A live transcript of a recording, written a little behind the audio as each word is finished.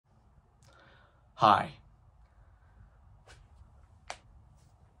Hi.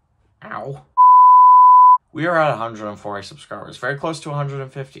 Ow. We are at 140 subscribers, very close to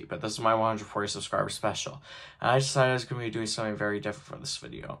 150, but this is my 140 subscriber special. And I decided I was going to be doing something very different for this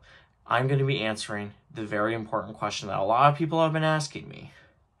video. I'm going to be answering the very important question that a lot of people have been asking me.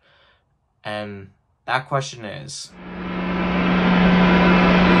 And that question is,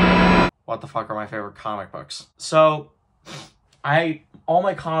 what the fuck are my favorite comic books? So, all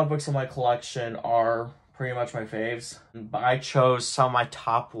my comic books in my collection are pretty much my faves, but I chose some of my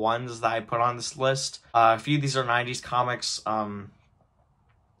top ones that I put on this list. A few of these are 90s comics, and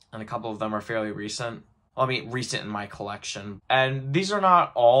a couple of them are fairly recent. Well, I mean, recent in my collection. And these are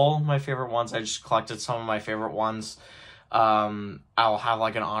not all my favorite ones. I just collected some of my favorite ones. I'll have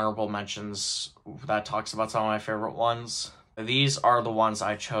like an honorable mentions that talks about some of my favorite ones. These are the ones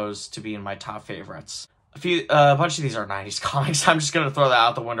I chose to be in my top favorites. A bunch of these are 90s comics. I'm just gonna throw that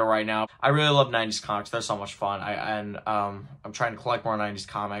out the window right now. I really love 90s comics. They're so much fun. I'm trying to collect more 90s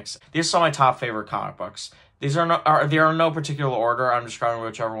comics. These are some of my top favorite comic books. These are in no particular order. I'm describing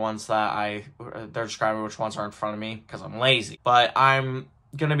whichever ones they're describing which ones are in front of me because I'm lazy. But I'm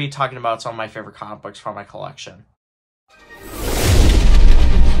gonna be talking about some of my favorite comic books from my collection.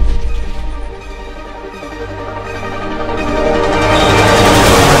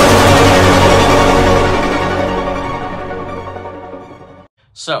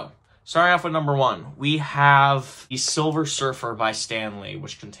 So, starting off with number one, we have The Silver Surfer by Stan Lee,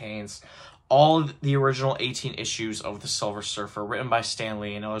 which contains all of the original 18 issues of The Silver Surfer, written by Stan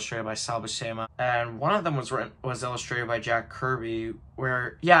Lee and illustrated by Sal Buscema. And one of them was illustrated by Jack Kirby,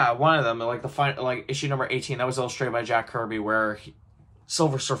 one of them, issue number 18, that was illustrated by Jack Kirby, where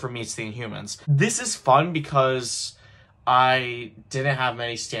Silver Surfer meets the Inhumans. This is fun because I didn't have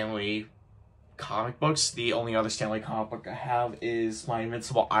many Stan Lee comic books. The only other Stan Lee comic book I have is my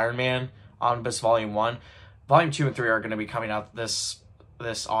Invincible Iron Man Omnibus Volume 1. Volume 2 and 3 are going to be coming out this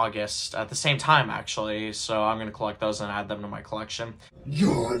August at the same time, actually, so I'm going to collect those and add them to my collection.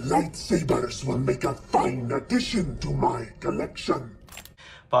 Your lightsabers will make a fine addition to my collection.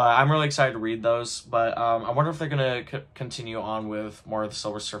 But I'm really excited to read those, but I wonder if they're going to continue on with more of The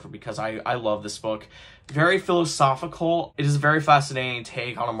Silver Surfer, because I love this book. Very philosophical. It is a very fascinating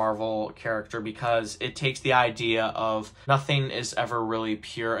take on a Marvel character because it takes the idea of nothing is ever really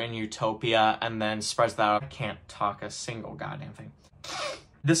pure in utopia and then spreads that out. I can't talk a single goddamn thing.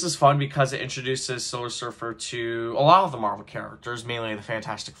 This is fun because it introduces Silver Surfer to a lot of the Marvel characters, mainly the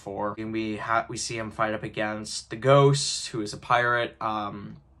Fantastic Four. And we see him fight up against the Ghost, who is a pirate,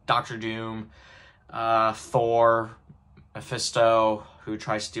 Doctor Doom, Thor, Mephisto, who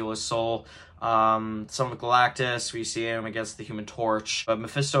tries to steal his soul, some of Galactus. We see him against the Human Torch, but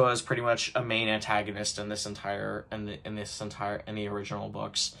Mephisto is pretty much a main antagonist in the original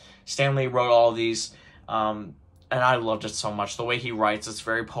books. Stan Lee wrote all of these, and I loved it so much. The way he writes, it's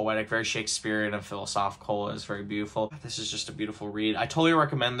very poetic, very Shakespearean and philosophical. It's very beautiful. This is just a beautiful read. I totally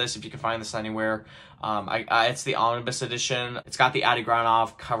recommend this if you can find this anywhere. It's the Omnibus edition. It's got the Adi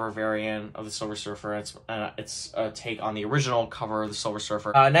Granov cover variant of the Silver Surfer. It's a take on the original cover of the Silver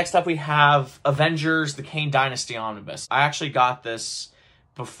Surfer. Next up, we have Avengers: The Kane Dynasty Omnibus. I actually got this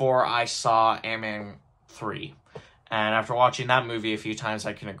before I saw Ant-Man 3. And after watching that movie a few times,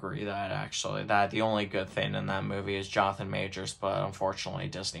 I can agree that the only good thing in that movie is Jonathan Majors, but unfortunately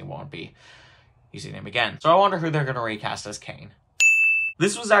Disney won't be using him again. So I wonder who they're going to recast as Kane.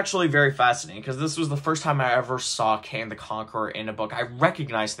 This was actually very fascinating because this was the first time I ever saw Kane the Conqueror in a book. I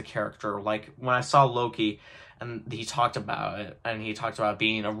recognized the character, like when I saw Loki and he talked about it, and he talked about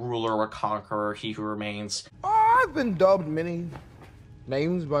being a ruler, a conqueror, he who remains. I've been dubbed many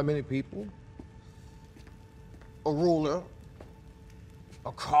names by many people. A ruler,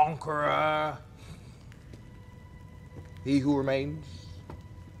 a conqueror, he who remains,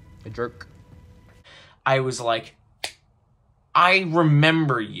 a jerk. I was like, I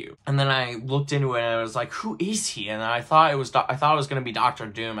remember you. And then I looked into it and I was like, who is he? And I thought it was going to be Doctor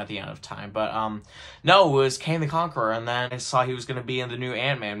Doom at the end of time, but no, it was Kane the Conqueror. And then I saw he was going to be in the new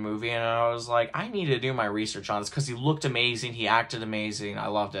Ant-Man movie, and I was like, I need to do my research on this because he looked amazing, he acted amazing, I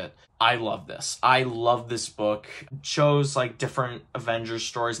loved it. I love this. I love this book. It shows like different Avengers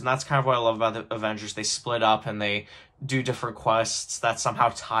stories, and that's kind of what I love about the Avengers. They split up and they do different quests that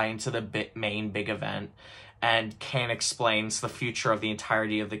somehow tie into the main big event. And Kane explains the future of the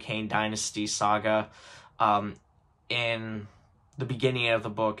entirety of the Kane Dynasty saga in the beginning of the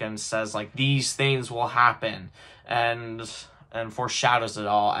book, and says like these things will happen, and foreshadows it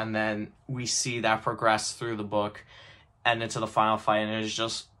all. And then we see that progress through the book and into the final fight, and it is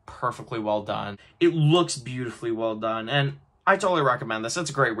just perfectly well done. It looks beautifully well done, and I totally recommend this.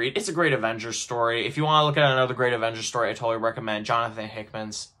 It's a great read. It's a great Avengers story. If you want to look at another great Avengers story, I totally recommend Jonathan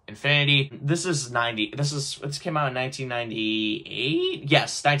Hickman's Infinity. It came out in 1998?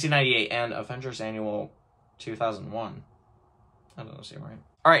 Yes, 1998, and Avengers Annual 2001. I don't know, see right.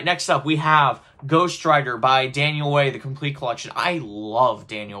 All right, next up, we have Ghost Rider by Daniel Way, the complete collection. I love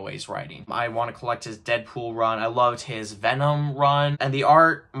Daniel Way's writing. I want to collect his Deadpool run. I loved his Venom run. And the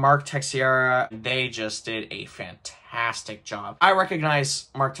art, Mark Texeira, they just did a fantastic job. I recognize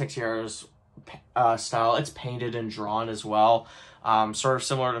Mark Texeira's style. It's painted and drawn as well. Sort of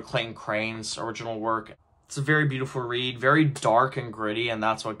similar to Clayton Crane's original work. It's a very beautiful read, very dark and gritty, and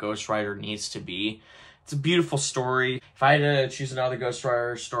that's what Ghost Rider needs to be. It's a beautiful story. If I had to choose another Ghost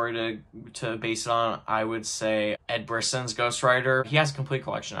Rider story to base it on, I would say Ed Brisson's Ghost Rider. He has a complete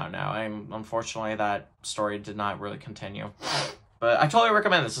collection out now, and unfortunately that story did not really continue. But I totally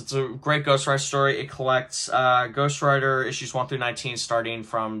recommend this. It's a great Ghost Rider story. It collects Ghost Rider issues 1 through 19 starting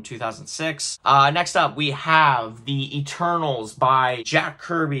from 2006. Next up, we have The Eternals by Jack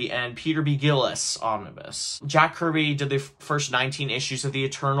Kirby and Peter B. Gillis omnibus. Jack Kirby did the first 19 issues of The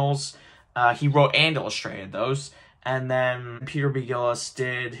Eternals. He wrote and illustrated those. And then Peter B. Gillis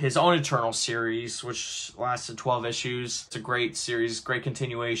did his own Eternal series, which lasted 12 issues. It's a great series, great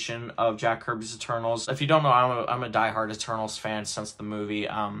continuation of Jack Kirby's Eternals. If you don't know, I'm a diehard Eternals fan since the movie.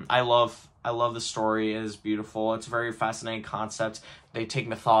 I love the story. It is beautiful. It's a very fascinating concept. They take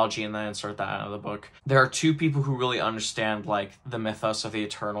mythology and then insert that out of the book. There are two people who really understand like the mythos of the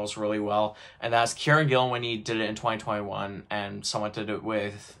Eternals really well, and that's Kieran Gillen when he did it in 2021, and someone did it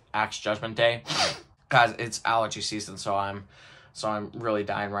with Axe Judgment Day. Guys, it's allergy season, so I'm really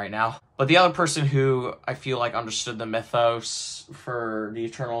dying right now. But the other person who I feel like understood the mythos for the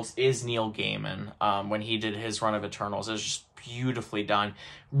Eternals is Neil Gaiman. When he did his run of Eternals, it was just beautifully done.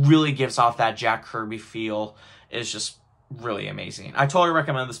 Really gives off that Jack Kirby feel. It's just really amazing. I totally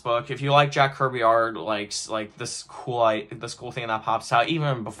recommend this book. If you like Jack Kirby art, like this cool thing that pops out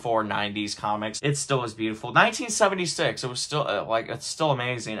even before 90s comics, it still is beautiful. 1976, it was still it's still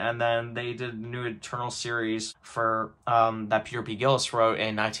amazing. And then they did a new Eternal series for that Peter P. Gillis wrote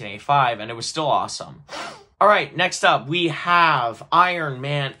in 1985, and it was still awesome. All right, next up we have Iron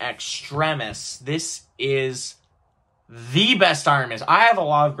Man Extremis. This is the best Iron Man. I have a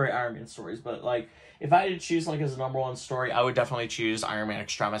lot of great Iron Man stories, but like, if I had to choose like as a #1 story, I would definitely choose Iron Man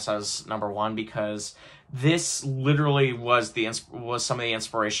Extremis as #1 because this literally was some of the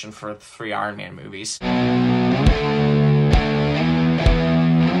inspiration for the 3 Iron Man movies.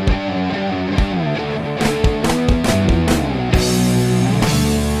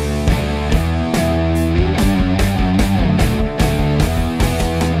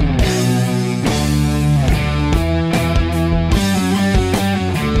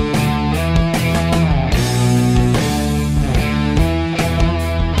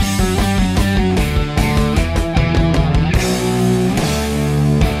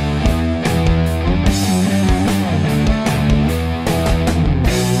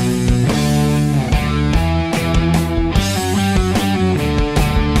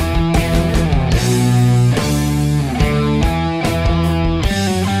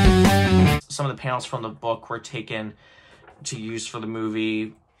 Panels from the book were taken to use for the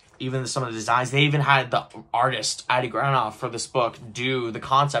movie. Even some of the designs, they even had the artist Adi Granov for this book do the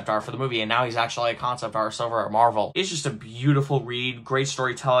concept art for the movie, and now he's actually a concept artist over at Marvel. It's just a beautiful read, great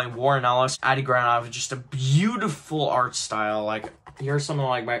storytelling. Warren Ellis, Adi Granov, just a beautiful art style. Like, here's something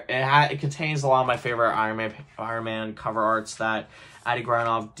like it contains a lot of my favorite Iron Man cover arts that Adi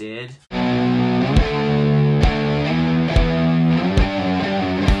Granov did.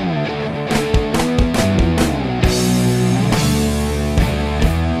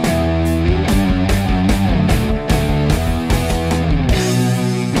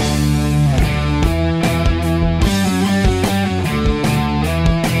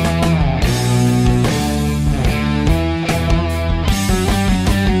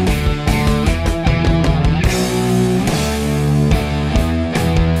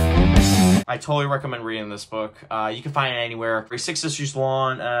 I totally recommend reading this book. You can find it anywhere. 6 issues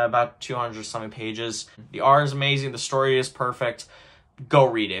long, about 200 something pages. The art is amazing. The story is perfect. Go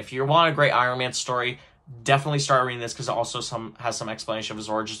read it. If you want a great Iron Man story, definitely start reading this because it also has some explanation of his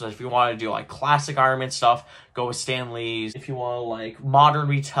origins. If you want to do like classic Iron Man stuff, go with Stan Lee's. If you want like modern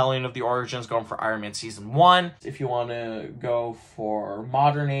retelling of the origins, going for Iron Man Season 1. If you want to go for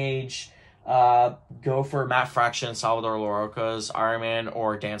modern age, go for Matt Fraction, Salvador Larroca's Iron Man,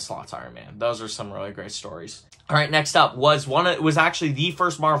 or Dan Slott's Iron Man. Those are some really great stories. All right, next up was actually the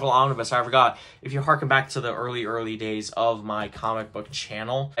first Marvel omnibus I ever got. If you harken back to the early days of my comic book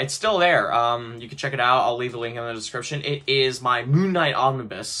channel, it's still there. You can check it out. I'll leave a link in the description. It is my Moon Knight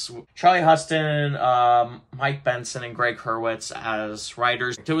omnibus. Charlie Huston, Mike Benson, and Greg Hurwitz as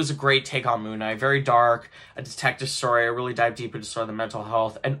writers. It was a great take on Moon Knight. Very dark, a detective story. I really dive deep into sort of the mental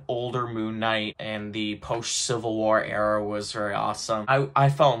health. An older Moon Knight and the post-Civil War era was very awesome. I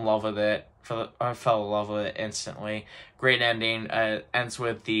fell in love with it. I fell in love with it instantly. Great ending. Ends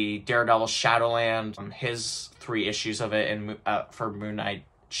with the Daredevil Shadowland, his 3 issues of it for Moon Knight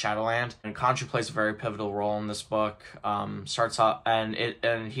Shadowland. And Khonshu plays a very pivotal role in this book. Starts off and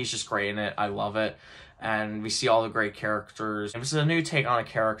he's just great in it. I love it. And we see all the great characters. It was a new take on a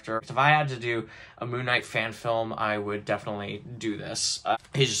character. If I had to do a Moon Knight fan film, I would definitely do this.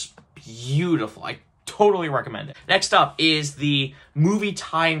 He's just beautiful. I totally recommend it. Next up is the movie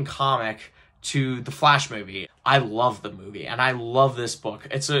tie-in comic to the Flash movie. I love the movie and I love this book.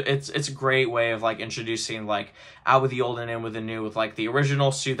 It's a great way of like introducing like out with the old and in with the new, with like the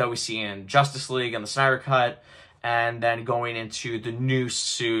original suit that we see in Justice League and the Snyder Cut, and then going into the new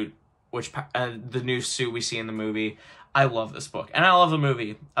suit, the new suit we see in the movie. I love this book and I love the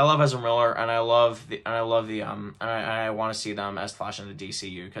movie. I love Ezra Miller and I want to see them as Flash in the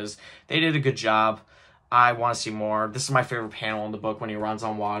DCU because they did a good job. I want to see more. This is my favorite panel in the book when he runs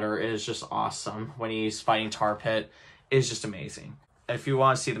on water. It is just awesome. When he's fighting Tar Pit, it is just amazing. If you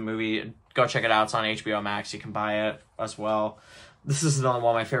want to see the movie, go check it out. It's on HBO Max. You can buy it as well. This is another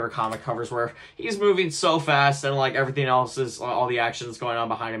one of my favorite comic covers where he's moving so fast and like everything else is, all the action is going on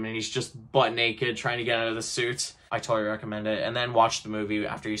behind him and he's just butt naked trying to get out of the suit. I totally recommend it. And then watch the movie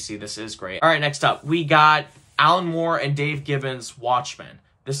after you see this. It is great. All right, next up, we got Alan Moore and Dave Gibbons' Watchmen.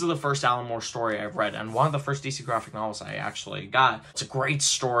 This is the first Alan Moore story I've read, and one of the first DC graphic novels I actually got. It's a great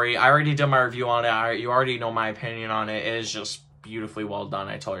story. I already did my review on it. You already know my opinion on it. It is just beautifully well done.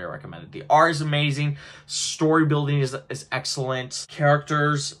 I totally recommend it. The art is amazing. Story building is excellent.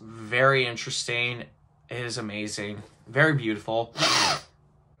 Characters, very interesting. It is amazing. Very beautiful.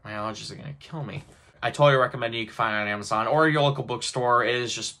 My allergies are going to kill me. I totally recommend it. You can find it on Amazon or your local bookstore. It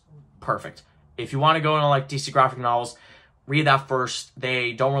is just perfect. If you want to go into like DC graphic novels, read that first.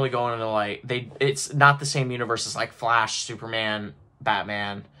 They don't really go into like it's not the same universe as like Flash, Superman,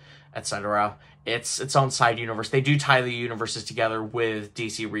 Batman, etc. It's its own side universe. They do tie the universes together with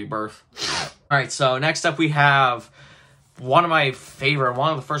DC Rebirth. All right, so next up we have one of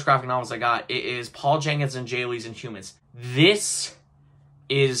the first graphic novels I got. It is Paul Jenkins and Jay Lee's Inhumans. This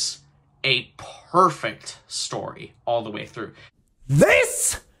is a perfect story all the way through.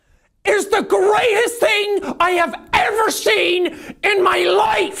 This is the greatest thing I have ever seen in my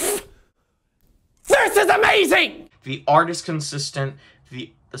life! This is amazing! The art is consistent.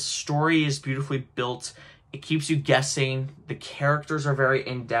 The story is beautifully built. It keeps you guessing. The characters are very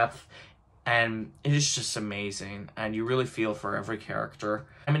in-depth. And it is just amazing. And you really feel for every character.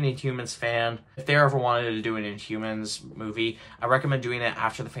 I'm an Inhumans fan. If they ever wanted to do an Inhumans movie, I recommend doing it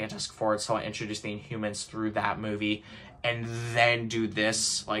after the Fantastic Four. So I introduce the Inhumans through that movie. And then do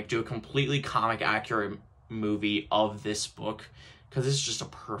this. Like, do a completely comic accurate movie of this book. Because this is just a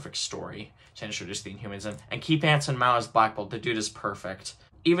perfect story to introduce the Inhumans in. And keep Anson Mount as Black Bolt. The dude is perfect.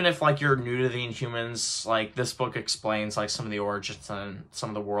 Even if, like, you're new to the Inhumans, like, this book explains, like, some of the origins and some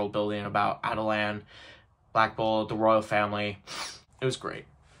of the world building about Attilan, Black Bolt, the royal family. It was great.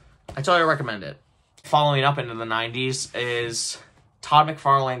 I totally recommend it. Following up into the 90s is Todd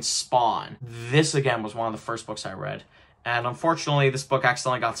McFarlane's Spawn. This, again, was one of the first books I read. And unfortunately, this book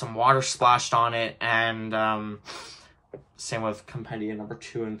accidentally got some water splashed on it, and same with Compendium number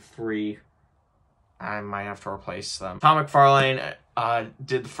 2 and 3. I might have to replace them. Todd McFarlane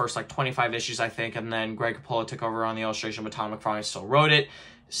did the first, like, 25 issues, I think, and then Greg Capullo took over on the illustration, but Todd McFarlane still wrote it.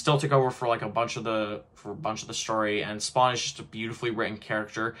 Still took over for, like, a bunch of the story, and Spawn is just a beautifully written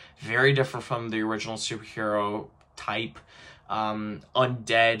character. Very different from the original superhero type.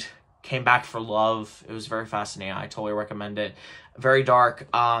 Undead. Came back for love. It was very fascinating. I totally recommend it. Very dark.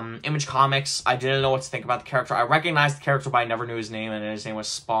 Image Comics. I didn't know what to think about the character. I recognized the character, but I never knew his name, and his name was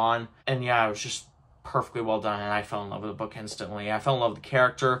Spawn. And yeah, it was just perfectly well done, and I fell in love with the book instantly. I fell in love with the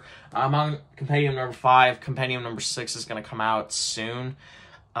character. I'm on Compendium number 5. Compendium number 6 is going to come out soon.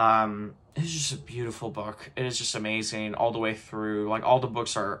 It's just a beautiful book. It is just amazing all the way through. Like, all the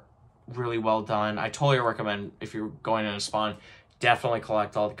books are really well done. I totally recommend, if you're going into Spawn, definitely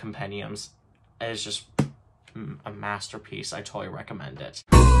collect all the compendiums. It is just a masterpiece. I totally recommend it.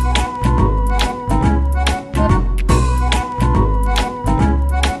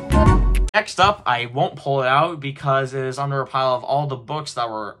 Next up, I won't pull it out because it is under a pile of all the books that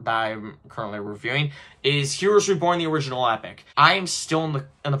I'm currently reviewing, is Heroes Reborn, the original epic. I am still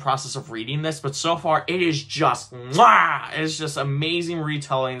in the process of reading this, but so far it is just mwah! It's just amazing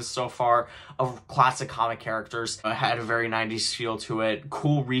retellings so far of classic comic characters. It had a very 90s feel to it.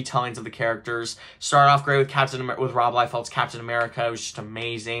 Cool retellings of the characters. Started off great with Rob Liefeld's Captain America. It was just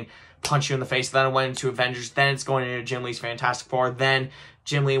amazing. Punch you in the face. Then it went into Avengers. Then it's going into Jim Lee's Fantastic Four. Then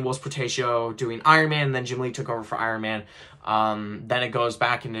Jim Lee was Portacio doing Iron Man, and then Jim Lee took over for Iron Man. Then it goes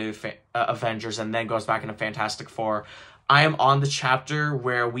back into Avengers, and then goes back into Fantastic Four. I am on the chapter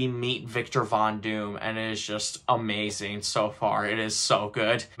where we meet Victor Von Doom, and it is just amazing so far. It is so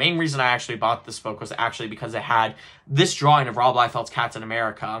good. Main reason I actually bought this book was actually because it had this drawing of Rob Liefeld's Captain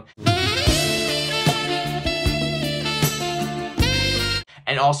America.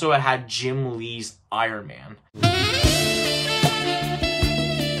 And also it had Jim Lee's Iron Man.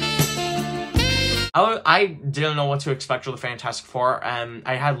 I didn't know what to expect for the Fantastic Four, and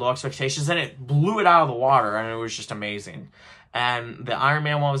I had low expectations, and it blew it out of the water, and it was just amazing. And the Iron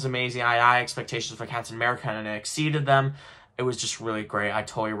Man one was amazing. I had high expectations for Captain America, and it exceeded them. It was just really great. I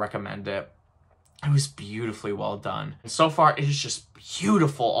totally recommend it. It was beautifully well done. And so far, it is just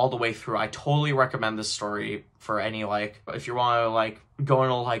beautiful all the way through. I totally recommend this story for any, like, if you want to, like, go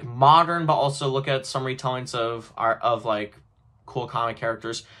into, like, modern, but also look at some retellings of like, cool comic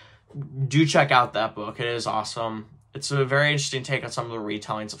characters. Do check out that book. It is awesome. It's a very interesting take on some of the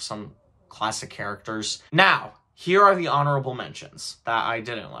retellings of some classic characters. Now, here are the honorable mentions that I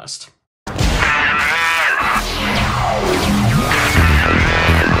didn't list.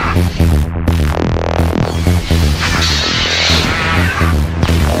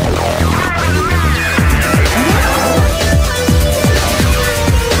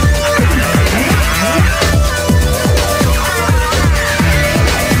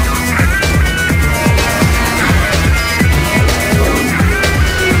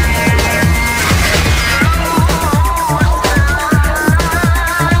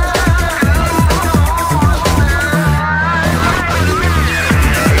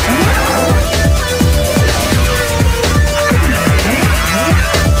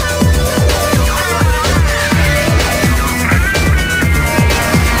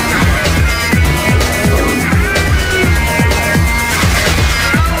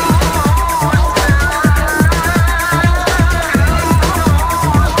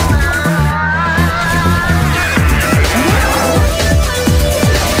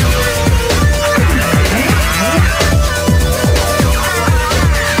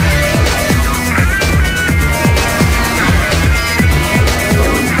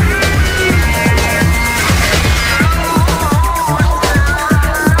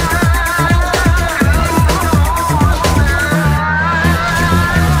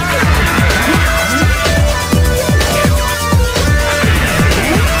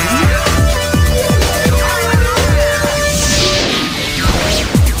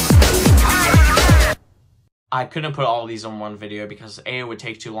 I couldn't put all of these in one video because A, it would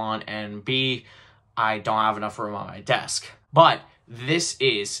take too long, and B, I don't have enough room on my desk. But this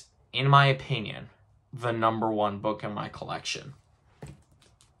is, in my opinion, the #1 book in my collection.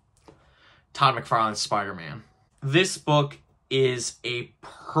 Todd McFarlane's Spider-Man. This book is a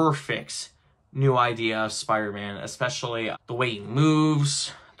perfect new idea of Spider-Man, especially the way he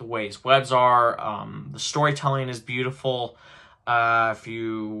moves, the way his webs are, the storytelling is beautiful. If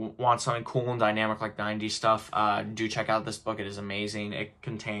you want something cool and dynamic like 90s stuff, do check out this book. It is amazing. It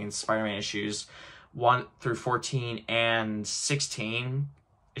contains Spider-Man issues 1 through 14 and 16.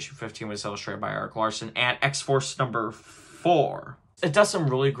 Issue 15 was illustrated by Eric Larson, and X-Force #4. It does some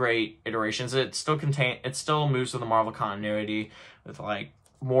really great iterations. It still moves with the Marvel continuity, with like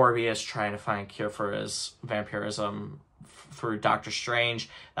Morbius trying to find a cure for his vampirism through Doctor Strange.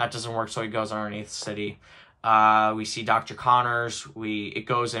 That doesn't work, so he goes underneath the city. We see Dr. Connors. It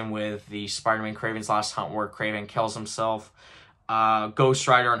goes in with the Spider-Man Kraven's Last Hunt where Kraven kills himself. Ghost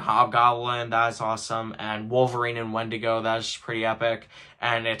Rider and Hobgoblin, that is awesome. And Wolverine and Wendigo, that is pretty epic.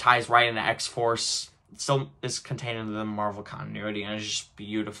 And it ties right into X-Force. It still is contained in the Marvel continuity, and it's just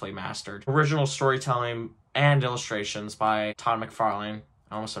beautifully mastered. Original storytelling and illustrations by Todd McFarlane.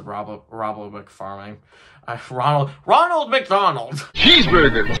 I almost said Rob McFarlane. Ronald McDonald.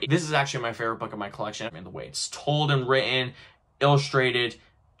 Cheeseburger. This is actually my favorite book of my collection. I mean, the way it's told and written, illustrated,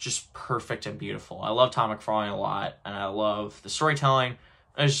 just perfect and beautiful. I love Todd McFarlane a lot, and I love the storytelling.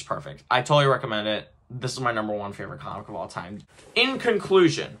 It's just perfect. I totally recommend it. This is my #1 favorite comic of all time. In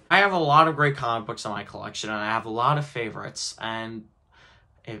conclusion, I have a lot of great comic books in my collection, and I have a lot of favorites, and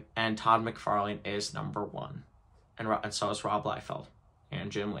Todd McFarlane is #1, and so is Rob Liefeld.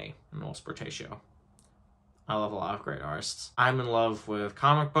 and Jim Lee and Will Sportatio. I love a lot of great artists. I'm in love with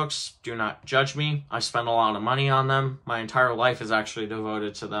comic books. Do not judge me. I spend a lot of money on them. My entire life is actually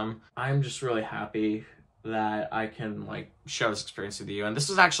devoted to them. I'm just really happy that I can like share this experience with you. And this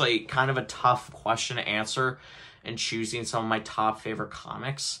is actually kind of a tough question to answer in choosing some of my top favorite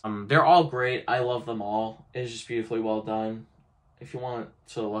comics. They're all great. I love them all. It's just beautifully well done. If you want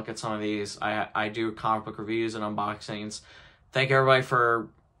to look at some of these, I do comic book reviews and unboxings. Thank everybody for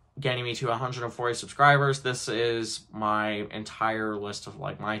getting me to 140 subscribers. This is my entire list of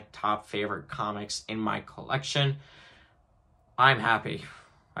like my top favorite comics in my collection. I'm happy.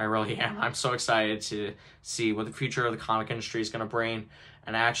 I really am. I'm so excited to see what the future of the comic industry is going to bring.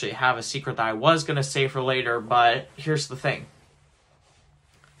 And I actually have a secret that I was going to say for later, but here's the thing.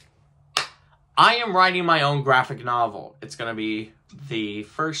 I am writing my own graphic novel. It's going to be the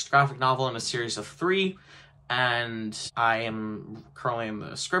first graphic novel in a series of 3. And I am currently in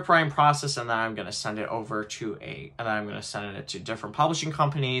the script writing process, and then I'm going to send it over to different publishing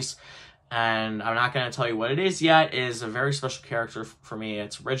companies. And I'm not going to tell you what it is yet. It is a very special character for me.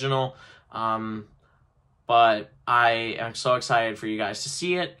 It's original. But I am so excited for you guys to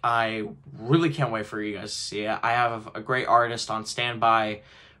see it. I really can't wait for you guys to see it. I have a great artist on standby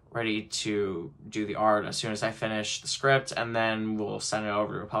ready to do the art as soon as I finish the script, and then we'll send it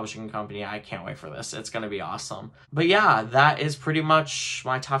over to a publishing company. I can't wait for this. It's going to be awesome. But yeah, that is pretty much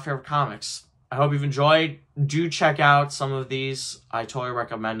my top favorite comics. I hope you've enjoyed. Do check out some of these. I totally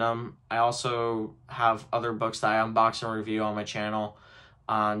recommend them. I also have other books that I unbox and review on my channel.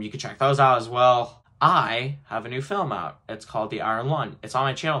 You can check those out as well. I have a new film out. It's called The Iron Lung. It's on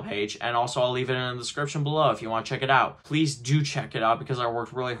my channel page, and also I'll leave it in the description below if you want to check it out. Please do check it out because I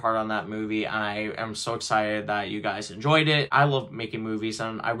worked really hard on that movie, and I am so excited that you guys enjoyed it. I love making movies,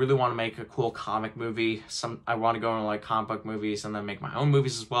 and I really want to make a cool comic movie. I want to go into like comic book movies and then make my own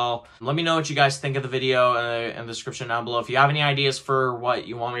movies as well. Let me know what you guys think of the video in the description down below. If you have any ideas for what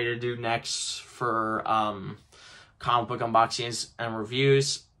you want me to do next for comic book unboxings and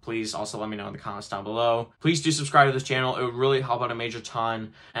reviews, please also let me know in the comments down below. Please do subscribe to this channel. It would really help out a major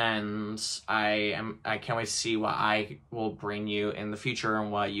ton. And I can't wait to see what I will bring you in the future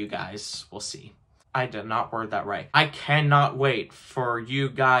and what you guys will see. I did not word that right. I cannot wait for you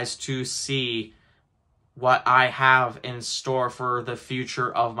guys to see what I have in store for the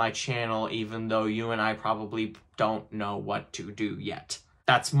future of my channel, even though you and I probably don't know what to do yet.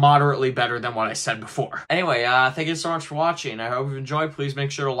 That's moderately better than what I said before. Anyway, thank you so much for watching. I hope you enjoyed. Please make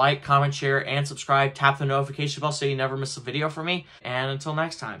sure to like, comment, share, and subscribe. Tap the notification bell so you never miss a video from me. And until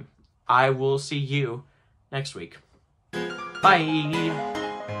next time, I will see you next week. Bye!